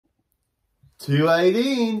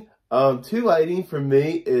218. 218 for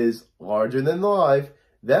me is Larger Than Life.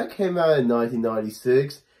 That came out in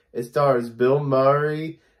 1996. It stars Bill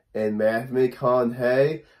Murray and Matthew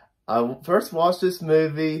McConaughey. I first watched this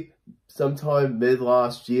movie sometime mid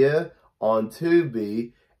last year on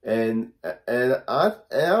Tubi, and I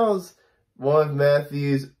was one of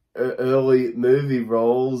Matthew's early movie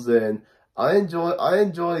roles, and I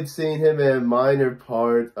enjoyed seeing him in a minor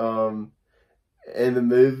part in the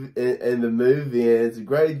movie, and it's a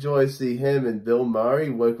great joy to see him and Bill Murray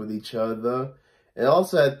work with each other. And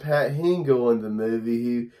also had Pat Hingle in the movie.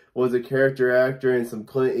 He was a character actor in some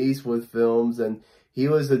Clint Eastwood films, and he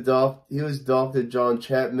was Dr. John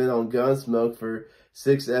Chapman on Gunsmoke for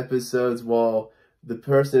 6 episodes, while the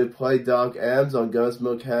person who played Doc Adams on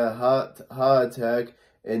Gunsmoke had a heart attack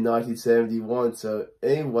in 1971. So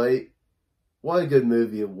anyway, what a good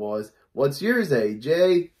movie it was. What's yours,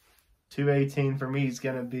 AJ? 218 for me is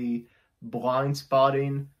going to be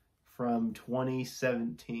Blindspotting from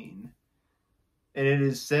 2017. And it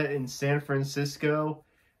is set in San Francisco.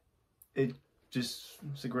 It's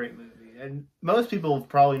a great movie. And most people have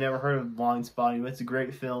probably never heard of Blindspotting, but it's a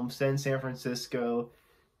great film set in San Francisco.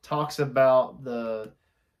 Talks about the...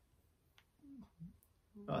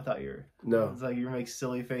 Oh, I thought you were... No. It's like you were making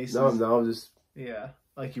silly faces. No, I'm just... Yeah,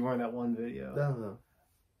 like you were in that one video. No.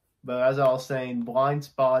 But as I was saying,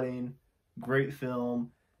 Blindspotting, great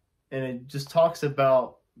film. And it just talks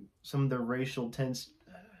about some of the racial tension.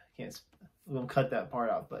 We'll cut that part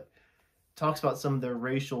out, but talks about some of the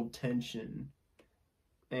racial tension.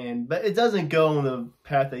 But it doesn't go on the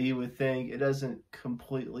path that you would think. It doesn't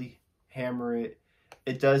completely hammer it.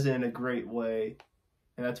 It does it in a great way.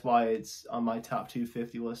 And that's why it's on my top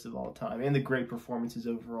 250 list of all time. And the great performances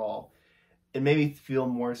overall. It made me feel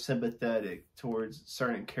more sympathetic towards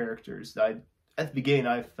certain characters that at the beginning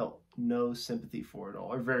I felt no sympathy for at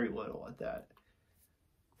all, or very little at that.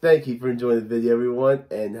 Thank you for enjoying the video, everyone,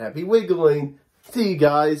 and happy wiggling. See you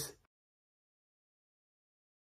guys.